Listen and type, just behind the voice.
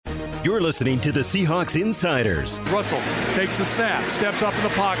You're listening to the Seahawks Insiders. Russell takes the snap, steps up in the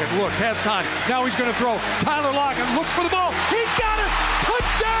pocket, looks, has time. Now he's going to throw. Tyler Lockett looks for the ball. He's got it.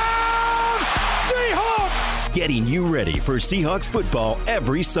 Touchdown, Seahawks! Getting you ready for Seahawks football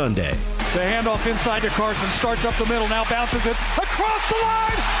every Sunday. The handoff inside to Carson, starts up the middle, now bounces it across the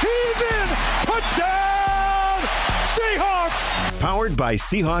line. He's in. Touchdown, Seahawks! Powered by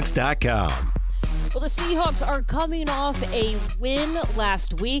Seahawks.com. Well, the Seahawks are coming off a win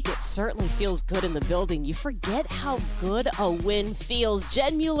last week. It certainly feels good in the building. You forget how good a win feels.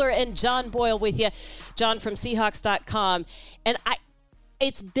 Jen Mueller and John Boyle with you. John from Seahawks.com. And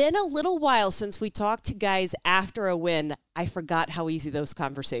it's been a little while since we talked to guys after a win. I forgot how easy those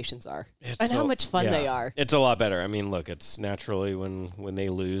conversations are and how much fun they are. It's a lot better. I mean, look, it's naturally when they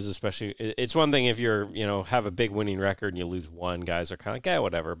lose, especially, it's one thing if you're, have a big winning record and you lose one, guys are kind of like, yeah,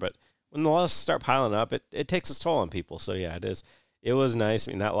 whatever. But when the losses start piling up, it takes its toll on people. So, yeah, it is. It was nice.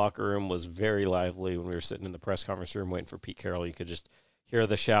 I mean, that locker room was very lively when we were sitting in the press conference room waiting for Pete Carroll. You could just hear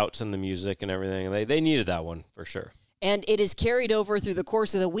the shouts and the music and everything. They needed that one for sure. And it is carried over through the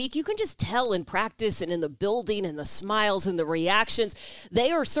course of the week. You can just tell in practice and in the building and the smiles and the reactions.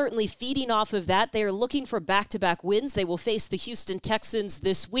 They are certainly feeding off of that. They are looking for back-to-back wins. They will face the Houston Texans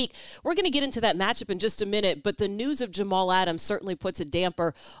this week. We're going to get into that matchup in just a minute, but the news of Jamal Adams certainly puts a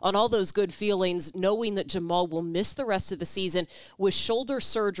damper on all those good feelings, knowing that Jamal will miss the rest of the season with shoulder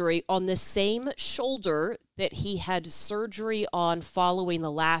surgery on the same shoulder that he had surgery on following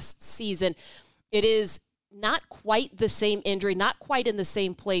the last season. It is not quite the same injury, not quite in the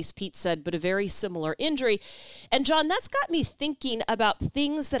same place, Pete said, but a very similar injury. And, John, that's got me thinking about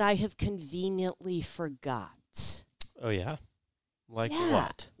things that I have conveniently forgot. Oh, yeah? Like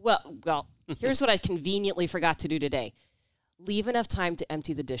what? Well, here's what I conveniently forgot to do today. Leave enough time to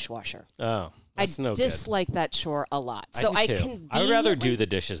empty the dishwasher. Oh, that's no good. I dislike that chore a lot. So I would rather do the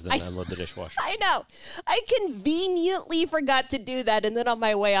dishes than unload the dishwasher. I know. I conveniently forgot to do that, and then on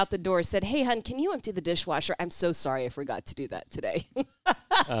my way out the door said, hey, hon, can you empty the dishwasher? I'm so sorry I forgot to do that today.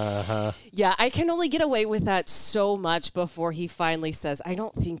 Yeah, I can only get away with that so much before he finally says, I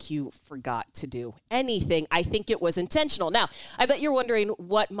don't think you forgot to do anything. I think it was intentional. Now, I bet you're wondering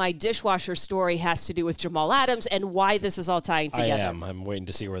what my dishwasher story has to do with Jamal Adams and why this is all tying together. I am. I'm waiting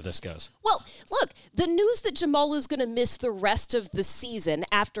to see where this goes. Well, look, the news that Jamal is going to miss the rest of the season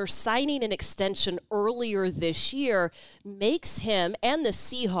after signing an extension earlier this year makes him and the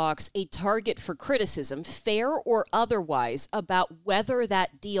Seahawks a target for criticism, fair or otherwise, about whether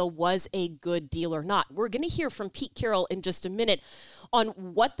that deal was a good deal or not. We're going to hear from Pete Carroll in just a minute on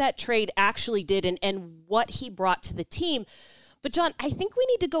what that trade actually did and what he brought to the team. But, John, I think we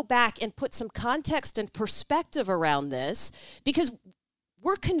need to go back and put some context and perspective around this because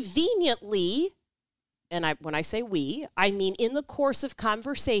we're conveniently, and when I say we, I mean in the course of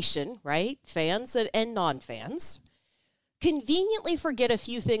conversation, right, fans and non-fans, conveniently forget a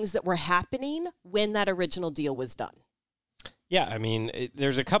few things that were happening when that original deal was done. Yeah, I mean,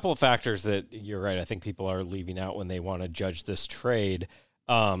 there's a couple of factors that you're right. I think people are leaving out when they want to judge this trade.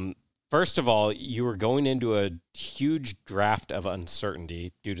 First of all, you were going into a huge draft of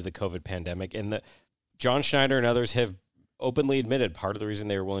uncertainty due to the COVID pandemic, and John Schneider and others have openly admitted part of the reason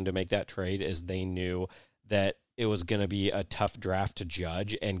they were willing to make that trade is they knew that it was going to be a tough draft to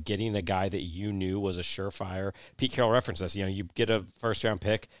judge, and getting a guy that you knew was a surefire. Pete Carroll referenced this. You get a first-round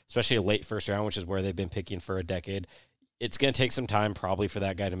pick, especially a late first round, which is where they've been picking for a decade. It's going to take some time probably for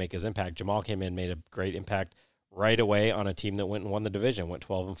that guy to make his impact. Jamal came in, made a great impact right away on a team that went and won the division, went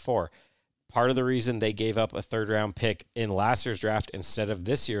 12-4. Part of the reason they gave up a third-round pick in last year's draft instead of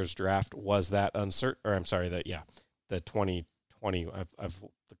this year's draft was that the 2020.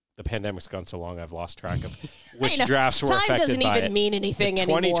 The pandemic's gone so long, I've lost track of which drafts were affected by it. Time doesn't even mean anything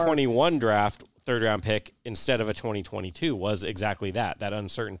anymore. The 2021 draft, third-round pick, instead of a 2022, was exactly that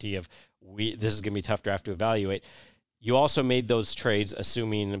uncertainty of this is going to be a tough draft to evaluate. You also made those trades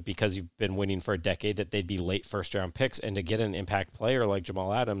assuming, because you've been winning for a decade, that they'd be late first-round picks, and to get an impact player like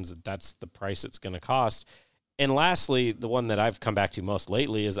Jamal Adams, that's the price it's going to cost. And lastly, the one that I've come back to most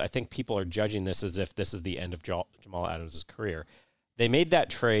lately is I think people are judging this as if this is the end of Jamal Adams' career. They made that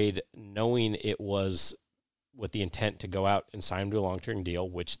trade knowing it was with the intent to go out and sign him to a long-term deal,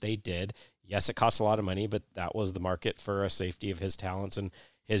 which they did. Yes, it costs a lot of money, but that was the market for a safety of his talents and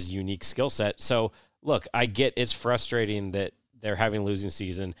his unique skill set. So, look, I get it's frustrating that they're having a losing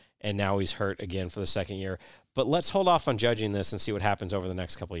season and now he's hurt again for the second year. But let's hold off on judging this and see what happens over the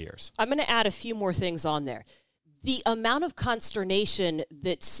next couple of years. I'm going to add a few more things on there. The amount of consternation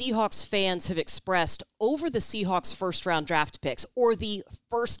that Seahawks fans have expressed over the Seahawks first-round draft picks or the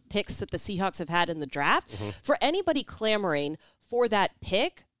first picks that the Seahawks have had in the draft, for anybody clamoring for that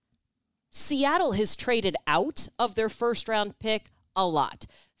pick, Seattle has traded out of their first-round pick a lot.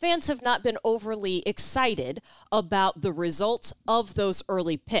 Fans have not been overly excited about the results of those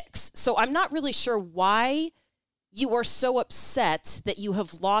early picks. So I'm not really sure why you are so upset that you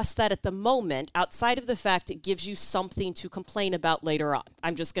have lost that at the moment, outside of the fact it gives you something to complain about later on.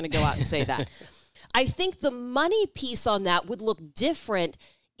 I'm just going to go out and say that. I think the money piece on that would look different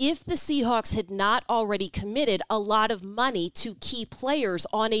if the Seahawks had not already committed a lot of money to key players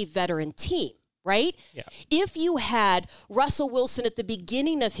on a veteran team, right? Yeah. If you had Russell Wilson at the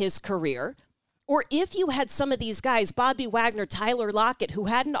beginning of his career, or if you had some of these guys, Bobby Wagner, Tyler Lockett, who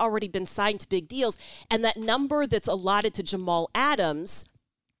hadn't already been signed to big deals, and that number that's allotted to Jamal Adams,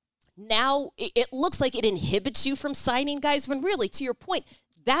 now it looks like it inhibits you from signing guys when really, to your point,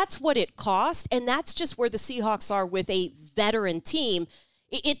 that's what it cost, and that's just where the Seahawks are with a veteran team.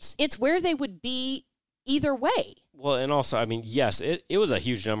 It's where they would be either way. Well, and also, I mean, yes, it was a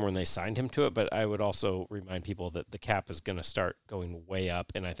huge number when they signed him to it, but I would also remind people that the cap is going to start going way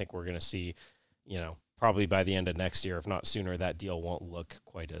up, and I think we're going to see, probably by the end of next year, if not sooner, that deal won't look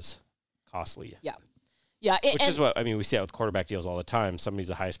quite as costly. Yeah. Yeah. Which is what, I mean, we see that with quarterback deals all the time. Somebody's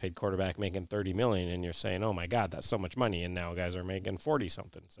the highest paid quarterback making $30 million, and you're saying, oh my God, that's so much money. And now guys are making 40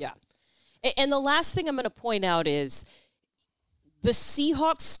 something. So. Yeah. And the last thing I'm going to point out is the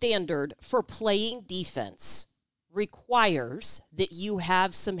Seahawks standard for playing defense requires that you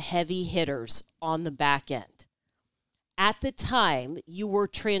have some heavy hitters on the back end. At the time, you were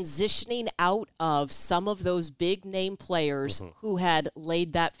transitioning out of some of those big name players who had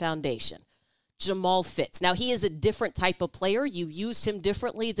laid that foundation. Jamal fits. Now, he is a different type of player. You used him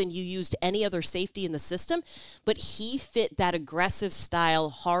differently than you used any other safety in the system, but he fit that aggressive style,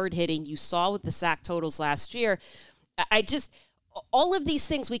 hard-hitting. You saw with the sack totals last year. All of these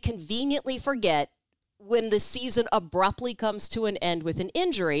things we conveniently forget when the season abruptly comes to an end with an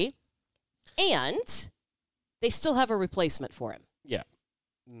injury, and they still have a replacement for him. Yeah.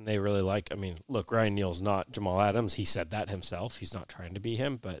 They really look, Ryan Neal's not Jamal Adams. He said that himself. He's not trying to be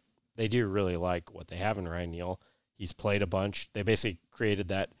him, but they do really like what they have in Ryan Neal. He's played a bunch. They basically created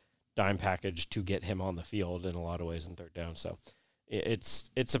that dime package to get him on the field in a lot of ways in third down. So it's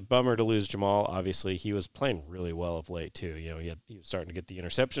a bummer to lose Jamal. Obviously, he was playing really well of late too. He was starting to get the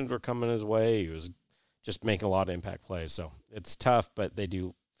interceptions were coming his way. He was just making a lot of impact plays. So it's tough, but they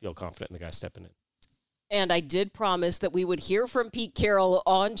do feel confident in the guy stepping in. And I did promise that we would hear from Pete Carroll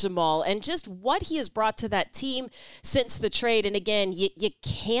on Jamal and just what he has brought to that team since the trade. And again, you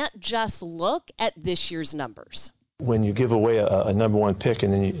can't just look at this year's numbers. When you give away a number one pick,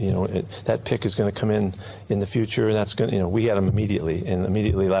 and then that pick is going to come in the future, and that's going to, we had him immediately, and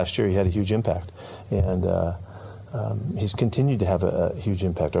immediately last year he had a huge impact, and he's continued to have a huge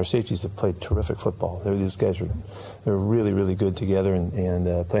impact. Our safeties have played terrific football. These guys they're really, really good together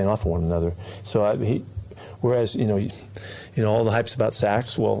and playing off of one another. So whereas, all the hype's about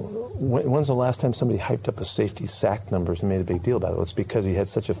sacks, well, when's the last time somebody hyped up a safety sack numbers and made a big deal about it? Well, it's because he had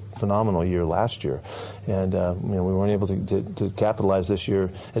such a phenomenal year last year. And, we weren't able to capitalize this year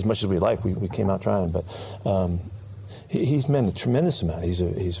as much as we like. We came out trying. But he's meant a tremendous amount.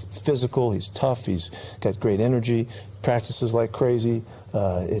 He's physical, he's tough, he's got great energy, practices like crazy.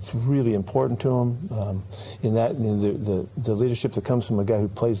 It's really important to him. In that, the leadership that comes from a guy who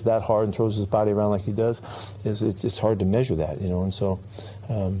plays that hard and throws his body around like he does, it's hard to measure that, And so,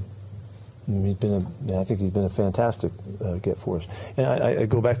 I think he's been a fantastic get for us. And I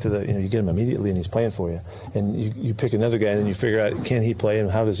go back to you get him immediately and he's playing for you, and you pick another guy and then you figure out, can he play and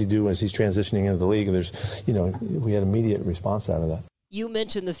how does he do as he's transitioning into the league? And there's, we had immediate response out of that. You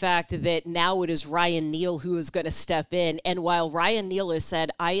mentioned the fact that now it is Ryan Neal who is going to step in. And while Ryan Neal has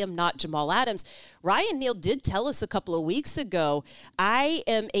said, I am not Jamal Adams, Ryan Neal did tell us a couple of weeks ago,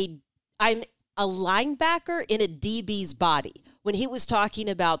 I'm a linebacker in a DB's body. When he was talking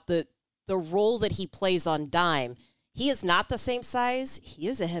about the role that he plays on dime, he is not the same size. He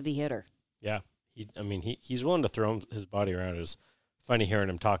is a heavy hitter. Yeah. He's willing to throw his body around. It was funny hearing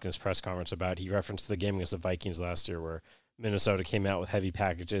him talk in his press conference about, he referenced the game against the Vikings last year where Minnesota came out with heavy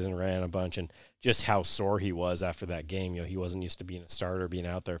packages and ran a bunch, and just how sore he was after that game. He wasn't used to being a starter, being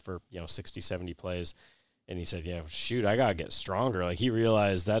out there for 60, 70 plays. And he said, shoot, I got to get stronger. Like, he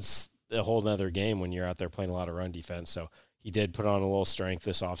realized that's a whole nother game when you're out there playing a lot of run defense. So he did put on a little strength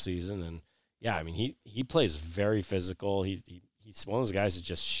this offseason. And he plays very physical. He's one of those guys that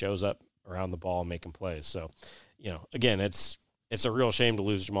just shows up around the ball making plays. So, again, it's it's a real shame to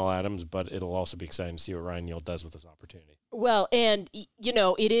lose Jamal Adams, but it'll also be exciting to see what Ryan Neal does with this opportunity. Well, and,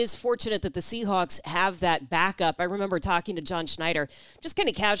 it is fortunate that the Seahawks have that backup. I remember talking to John Schneider just kind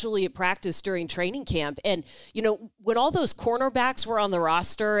of casually at practice during training camp. And, when all those cornerbacks were on the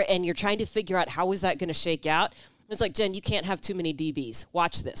roster and you're trying to figure out how is that going to shake out, it's like, Jen, you can't have too many DBs.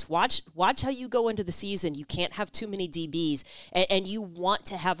 Watch this. Watch how you go into the season. You can't have too many DBs, and you want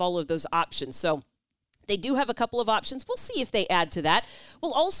to have all of those options. So they do have a couple of options. We'll see if they add to that.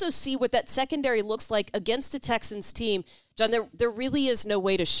 We'll also see what that secondary looks like against a Texans team. John, there really is no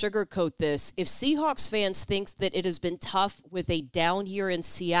way to sugarcoat this. If Seahawks fans think that it has been tough with a down year in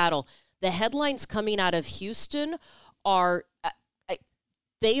Seattle, the headlines coming out of Houston are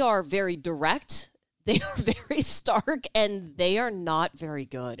they are very direct. They are very stark, and they are not very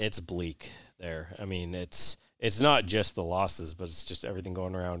good. It's bleak there. I mean, it's not just the losses, but it's just everything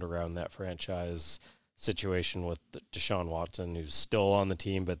going around that franchise situation with Deshaun Watson, who's still on the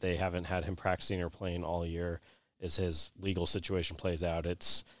team, but they haven't had him practicing or playing all year as his legal situation plays out.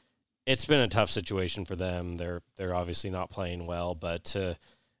 It's been a tough situation for them. They're obviously not playing well, but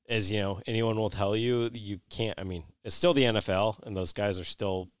as anyone will tell you, you can't. I mean, it's still the NFL, and those guys are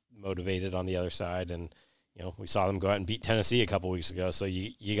still motivated on the other side, and we saw them go out and beat Tennessee a couple weeks ago, so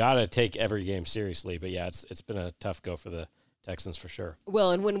you got to take every game seriously. But yeah, it's been a tough go for the Texans for sure.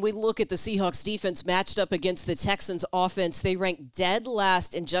 Well, and when we look at the Seahawks defense matched up against the Texans offense, they rank dead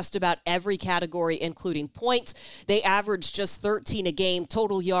last in just about every category, including points. They average just 13 a game,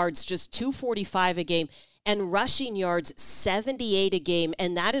 total yards just 245 a game, and rushing yards 78 a game,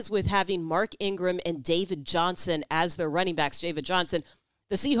 and that is with having Mark Ingram and David Johnson as their running backs. David Johnson,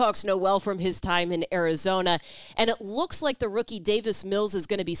 the Seahawks know well from his time in Arizona, and it looks like the rookie Davis Mills is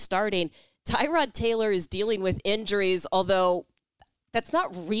going to be starting. Tyrod Taylor is dealing with injuries, although that's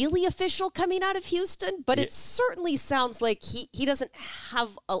not really official coming out of Houston, but it certainly sounds like he doesn't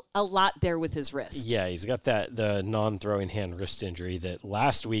have a lot there with his wrist. Yeah, he's got the non-throwing hand wrist injury that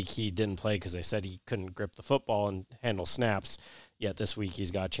last week he didn't play because they said he couldn't grip the football and handle snaps. Yet this week he's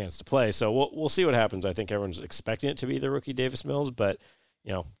got a chance to play. So we'll see what happens. I think everyone's expecting it to be the rookie Davis Mills, but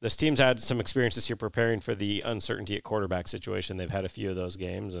this team's had some experience this year preparing for the uncertainty at quarterback situation. They've had a few of those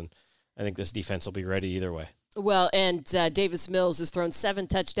games, and I think this defense will be ready either way. Well, and Davis Mills has thrown 7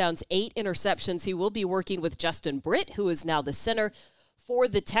 touchdowns, 8 interceptions. He will be working with Justin Britt, who is now the center for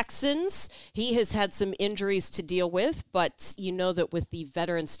the Texans. He has had some injuries to deal with, but you know that with the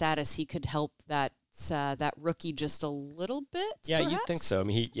veteran status, he could help that rookie just a little bit. Yeah, perhaps? you'd think so. I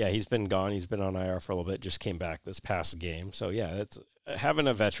mean, he's been gone. He's been on IR for a little bit. Just came back this past game. So yeah, it's having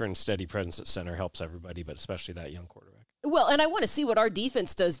a veteran steady presence at center helps everybody, but especially that young quarterback. Well, and I want to see what our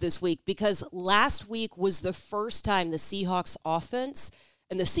defense does this week, because last week was the first time the Seahawks offense,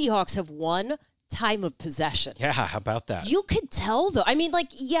 and the Seahawks have won time of possession. Yeah, how about that? You could tell, though. I mean,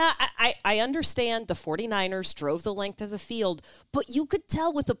 I understand the 49ers drove the length of the field, but you could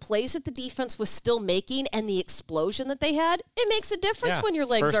tell with the plays that the defense was still making and the explosion that they had, it makes a difference when your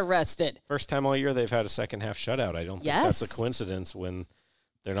legs are rested. First time all year they've had a second half shutout. I don't think that's a coincidence when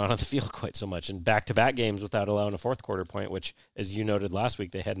they're not on the field quite so much. And back-to-back games without allowing a fourth quarter point, which, as you noted last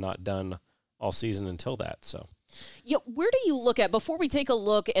week, they had not done all season until that. So, yeah, where do you look at, before we take a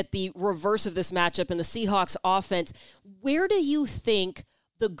look at the reverse of this matchup in the Seahawks offense, where do you think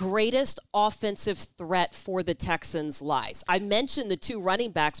the greatest offensive threat for the Texans lies? I mentioned the 2 running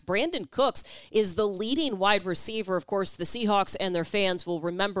backs. Brandon Cooks is the leading wide receiver. Of course, the Seahawks and their fans will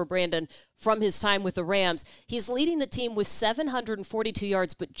remember Brandon from his time with the Rams. He's leading the team with 742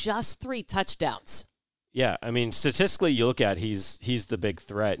 yards, but just 3 touchdowns. Yeah, I mean, statistically, you look at he's the big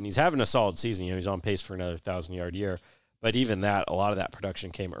threat, and he's having a solid season. He's on pace for another 1,000-yard year. But even that, a lot of that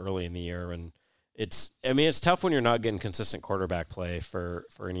production came early in the year, and it's tough when you're not getting consistent quarterback play for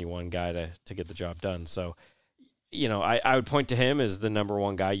any one guy to get the job done. So, I would point to him as the number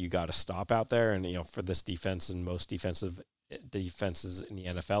one guy you got to stop out there. And, for this defense and most defenses in the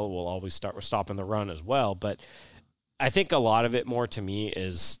NFL will always start with stopping the run as well. But I think a lot of it more to me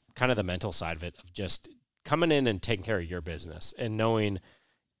is kind of the mental side of it, of just coming in and taking care of your business and knowing,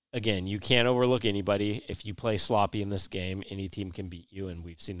 again, you can't overlook anybody. If you play sloppy in this game, any team can beat you, and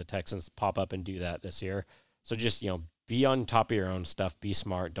we've seen the Texans pop up and do that this year. So just, be on top of your own stuff, be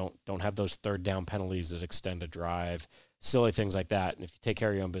smart, don't have those third down penalties that extend a drive. silly things like that. And if you take care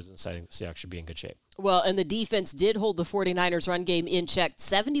of your own business, I think the Seahawks should be in good shape. Well, and the defense did hold the 49ers run game in check,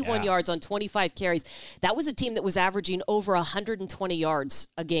 71 yards on 25 carries. That was a team that was averaging over 120 yards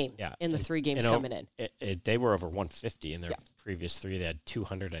a game in the 3 games coming in. They were over 150 in their previous 3. They had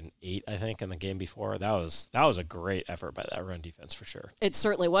 208, I think, in the game before. That was a great effort by that run defense for sure. It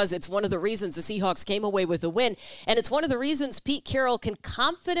certainly was. It's one of the reasons the Seahawks came away with a win, and it's one of the reasons Pete Carroll can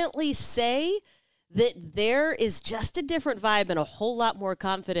confidently say that there is just a different vibe and a whole lot more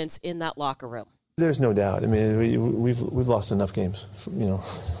confidence in that locker room. There's no doubt. I mean, we've lost enough games.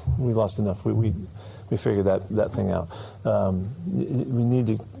 We've lost enough. We figured that thing out. We need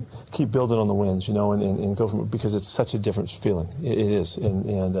to keep building on the wins, and go from it, because it's such a different feeling. It is,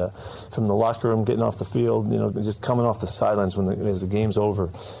 and from the locker room, getting off the field, just coming off the sidelines as the game's over,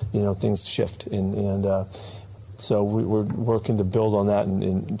 things shift, and so we're working to build on that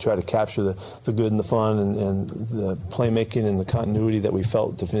and try to capture the good and the fun and the playmaking and the continuity that we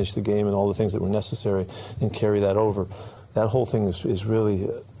felt to finish the game and all the things that were necessary and carry that over. That whole thing is really,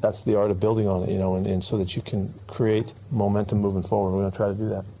 that's the art of building on it, and so that you can create momentum moving forward. We're going to try to do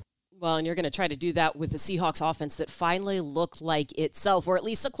that. Well, and you're going to try to do that with the Seahawks offense that finally looked like itself, or at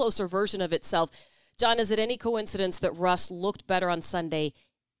least a closer version of itself. John, is it any coincidence that Russ looked better on Sunday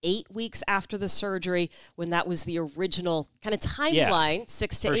 8 weeks after the surgery, when that was the original kind of timeline,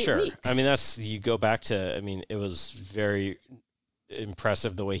 6 to 8 weeks? I mean, you go back to, it was very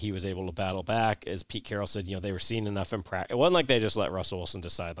impressive the way he was able to battle back. As Pete Carroll said, they were seeing enough in practice. It wasn't like they just let Russell Wilson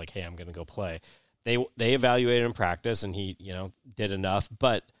decide, like, hey, I'm going to go play. They evaluated in practice, and he, did enough.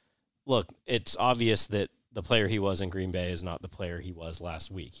 But look, it's obvious that the player he was in Green Bay is not the player he was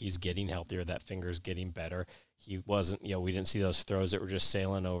last week. He's getting healthier. That finger's getting better. He wasn't, we didn't see those throws that were just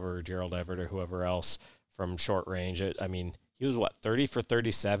sailing over Gerald Everett or whoever else from short range. He was 30 for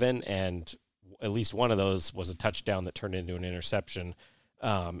 37, and at least one of those was a touchdown that turned into an interception.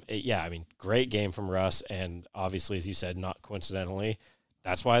 Great game from Russ, and obviously, as you said, not coincidentally,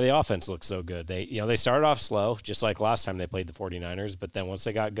 that's why the offense looks so good. They started off slow, just like last time they played the 49ers, but then once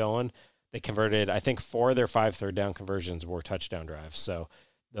they got going, they converted, I think 4 of their 5 third down conversions were touchdown drives. So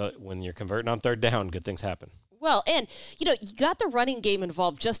when you're converting on third down, good things happen. Well, and, you got the running game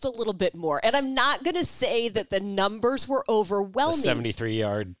involved just a little bit more. And I'm not going to say that the numbers were overwhelming. The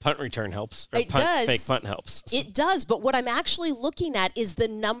 73-yard punt return helps. It does. Fake punt helps. It does. But what I'm actually looking at is the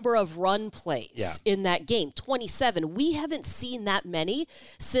number of run plays in that game, 27. We haven't seen that many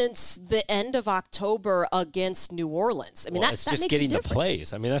since the end of October against New Orleans. It's just getting the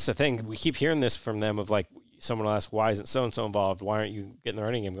plays. That's the thing. We keep hearing this from them of, like, someone will ask, why isn't so-and-so involved? Why aren't you getting the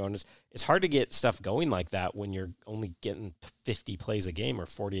running game going? It's hard to get stuff going like that when you're only getting 50 plays a game or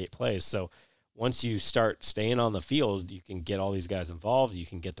 48 plays. So once you start staying on the field, you can get all these guys involved. You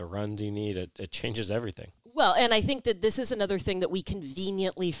can get the runs you need. It changes everything. Well, and I think that this is another thing that we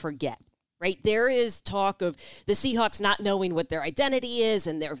conveniently forget. Right? There is talk of the Seahawks not knowing what their identity is,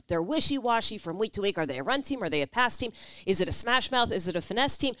 and they're wishy-washy from week to week. Are they a run team? Are they a pass team? Is it a smash mouth? Is it a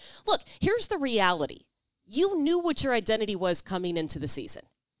finesse team? Look, here's the reality. You knew what your identity was coming into the season.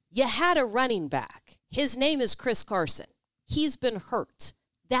 You had a running back. His name is Chris Carson. He's been hurt.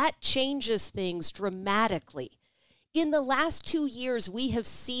 That changes things dramatically. In the last 2 years, we have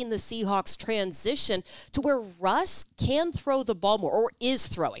seen the Seahawks transition to where Russ can throw the ball more, or is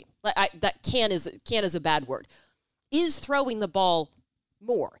throwing. That can is a bad word. Is throwing the ball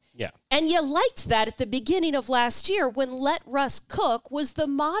more. Yeah. And you liked that at the beginning of last year when let Russ cook was the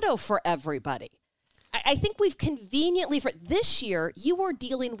motto for everybody. I think we've conveniently, for this year, you are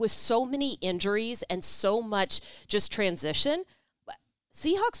dealing with so many injuries and so much just transition.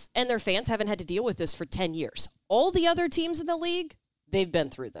 Seahawks and their fans haven't had to deal with this for 10 years. All the other teams in the league, they've been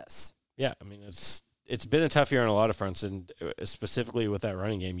through this. Yeah, it's been a tough year on a lot of fronts, and specifically with that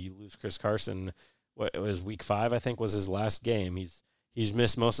running game, you lose Chris Carson. It was week 5, I think, was his last game. He's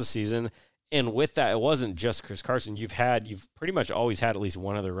missed most of the season. And with that, it wasn't just Chris Carson. You've pretty much always had at least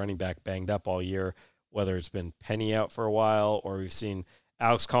one other running back banged up all year, whether it's been Penny out for a while, or we've seen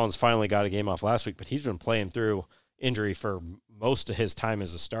Alex Collins finally got a game off last week, but he's been playing through injury for most of his time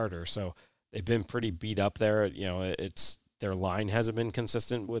as a starter. So they've been pretty beat up there. Their line hasn't been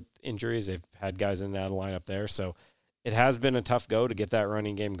consistent with injuries. They've had guys in and out of the lineup there. So it has been a tough go to get that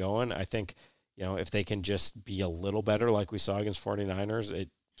running game going. I think, if they can just be a little better like we saw against 49ers, it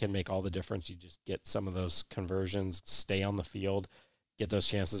can make all the difference. You just get some of those conversions, stay on the field, get those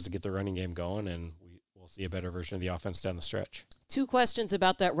chances to get the running game going, and we'll see a better version of the offense down the stretch. 2 questions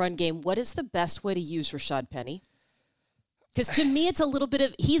about that run game. What is the best way to use Rashad Penny? Because to me,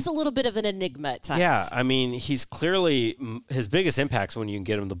 he's a little bit of an enigma at times. Yeah, I mean, he's clearly his biggest impact's when you can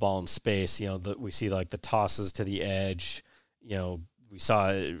get him the ball in space. You know, we see like the tosses to the edge. You know, we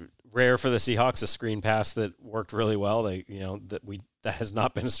saw rare for the Seahawks a screen pass that worked really well. That has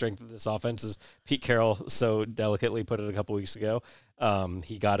not been a strength of this offense, as Pete Carroll so delicately put it a couple weeks ago.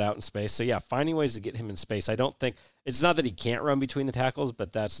 He got out in space. So yeah, finding ways to get him in space. I don't think it's not that he can't run between the tackles,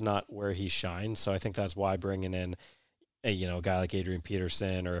 but that's not where he shines. So I think that's why bringing in a guy like Adrian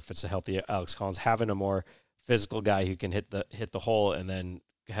Peterson, or if it's a healthy Alex Collins, having a more physical guy who can hit the hole, and then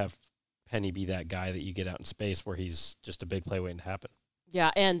have Penny be that guy that you get out in space where he's just a big play waiting to happen.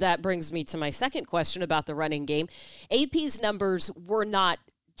 Yeah, and that brings me to my second question about the running game. AP's numbers were not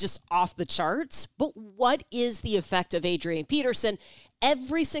just off the charts, but what is the effect of Adrian Peterson?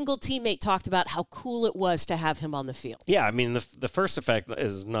 Every single teammate talked about how cool it was to have him on the field. Yeah, I mean, the first effect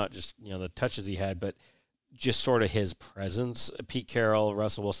is not just the touches he had, but just sort of his presence. Pete Carroll,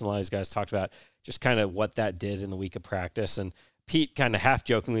 Russell Wilson, a lot of these guys talked about just kind of what that did in the week of practice. And Pete kind of half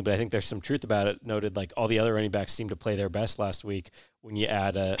jokingly, but I think there's some truth about it, noted like all the other running backs seemed to play their best last week when you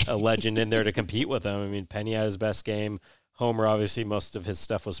add a legend in there to compete with them. I mean, Penny had his best game. Homer, obviously, most of his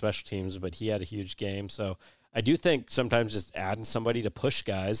stuff was special teams, but he had a huge game. So I do think sometimes just adding somebody to push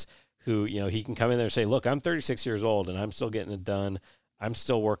guys who, he can come in there and say, look, I'm 36 years old and I'm still getting it done. I'm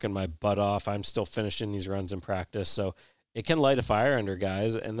still working my butt off. I'm still finishing these runs in practice. So it can light a fire under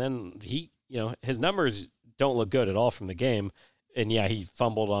guys. And then his numbers don't look good at all from the game. And yeah, he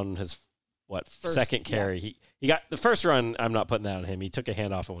fumbled on his second carry. Yeah. He got the first run. I'm not putting that on him. He took a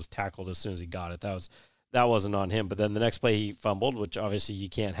handoff and was tackled as soon as he got it. That wasn't on him. But then the next play he fumbled, which obviously you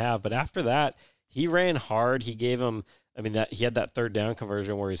can't have. But after that, he ran hard. He gave him. He had that third down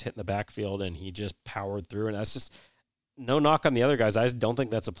conversion where he's hitting the backfield and he just powered through. And that's just no knock on the other guys. I just don't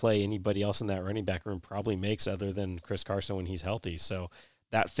think that's a play anybody else in that running back room probably makes other than Chris Carson when he's healthy. So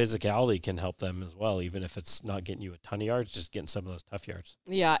that physicality can help them as well, even if it's not getting you a ton of yards, just getting some of those tough yards.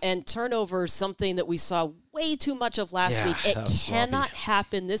 Yeah, and turnovers, something that we saw way too much of last week. It cannot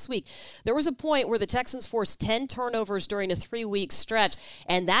happen this week. There was a point where the Texans forced 10 turnovers during a 3-week stretch,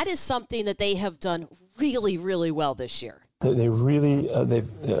 and that is something that they have done really, really well this year. They really,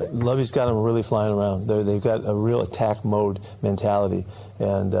 Lovey's got them really flying around. They've got a real attack mode mentality,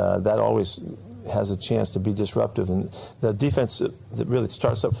 and that always has a chance to be disruptive. And the defense that really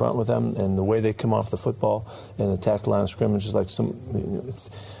starts up front with them, and the way they come off the football and attack the line of scrimmage is like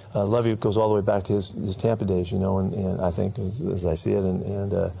Lovey goes all the way back to his Tampa days, and I think as I see it,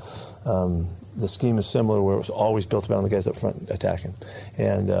 and the scheme is similar where it was always built around the guys up front attacking,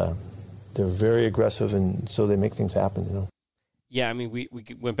 and they're very aggressive, and so they make things happen, Yeah, I mean, we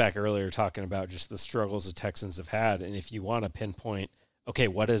went back earlier talking about just the struggles the Texans have had, and if you want to pinpoint, okay,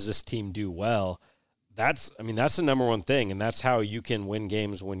 what does this team do well? That's the number one thing, and that's how you can win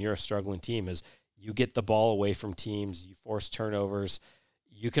games when you're a struggling team is you get the ball away from teams, you force turnovers.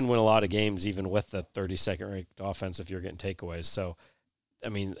 You can win a lot of games even with the 32nd ranked offense if you're getting takeaways. So,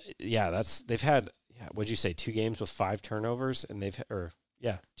 they've had, what'd you say, 2 games with 5 turnovers, and 2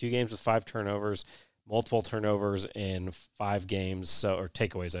 games with 5 turnovers, multiple turnovers in 5 games, or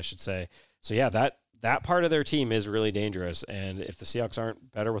takeaways, I should say. So, yeah, that part of their team is really dangerous, and if the Seahawks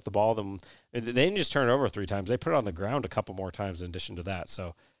aren't better with the ball, then they didn't just turn it over 3 times. They put it on the ground a couple more times in addition to that.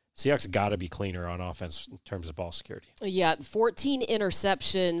 So Seahawks got to be cleaner on offense in terms of ball security. Yeah, 14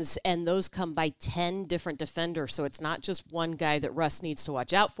 interceptions, and those come by 10 different defenders. So it's not just one guy that Russ needs to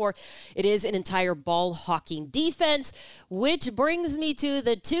watch out for. It is an entire ball-hawking defense, which brings me to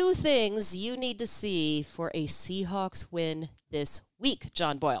the 2 things you need to see for a Seahawks win this week,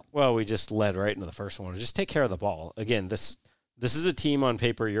 John Boyle. Well, we just led right into the first one. Just take care of the ball. Again, this is a team on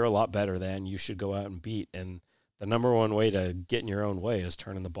paper you're a lot better than. You should go out and beat, and the number one way to get in your own way is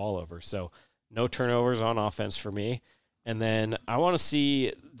turning the ball over. So no turnovers on offense for me. And then I want to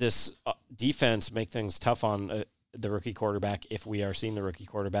see this defense make things tough on the rookie quarterback if we are seeing the rookie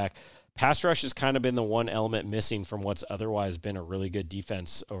quarterback. Pass rush has kind of been the one element missing from what's otherwise been a really good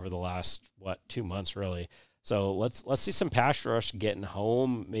defense over the last, 2 months really. So let's see some pass rush getting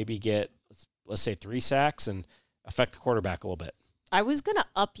home, maybe get, let's say 3 sacks and affect the quarterback a little bit. I was going to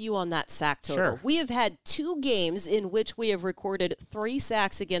up you on that sack total. Sure. We have had 2 games in which we have recorded 3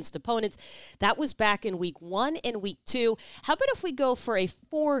 sacks against opponents. That was back in week 1 and week 2. How about if we go for a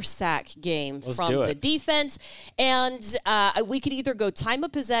 4-sack game from the defense? And we could either go time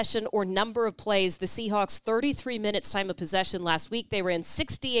of possession or number of plays. The Seahawks, 33 minutes time of possession last week. They ran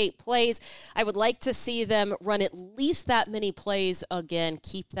 68 plays. I would like to see them run at least that many plays again.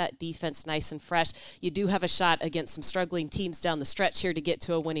 Keep that defense nice and fresh. You do have a shot against some struggling teams down the stretch. stretch here to get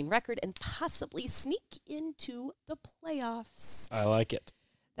to a winning record and possibly sneak into the playoffs. I like it.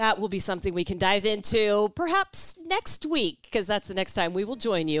 That will be something we can dive into perhaps next week, because that's the next time we will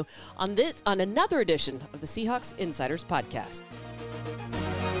join you on another edition of the Seahawks Insiders Podcast.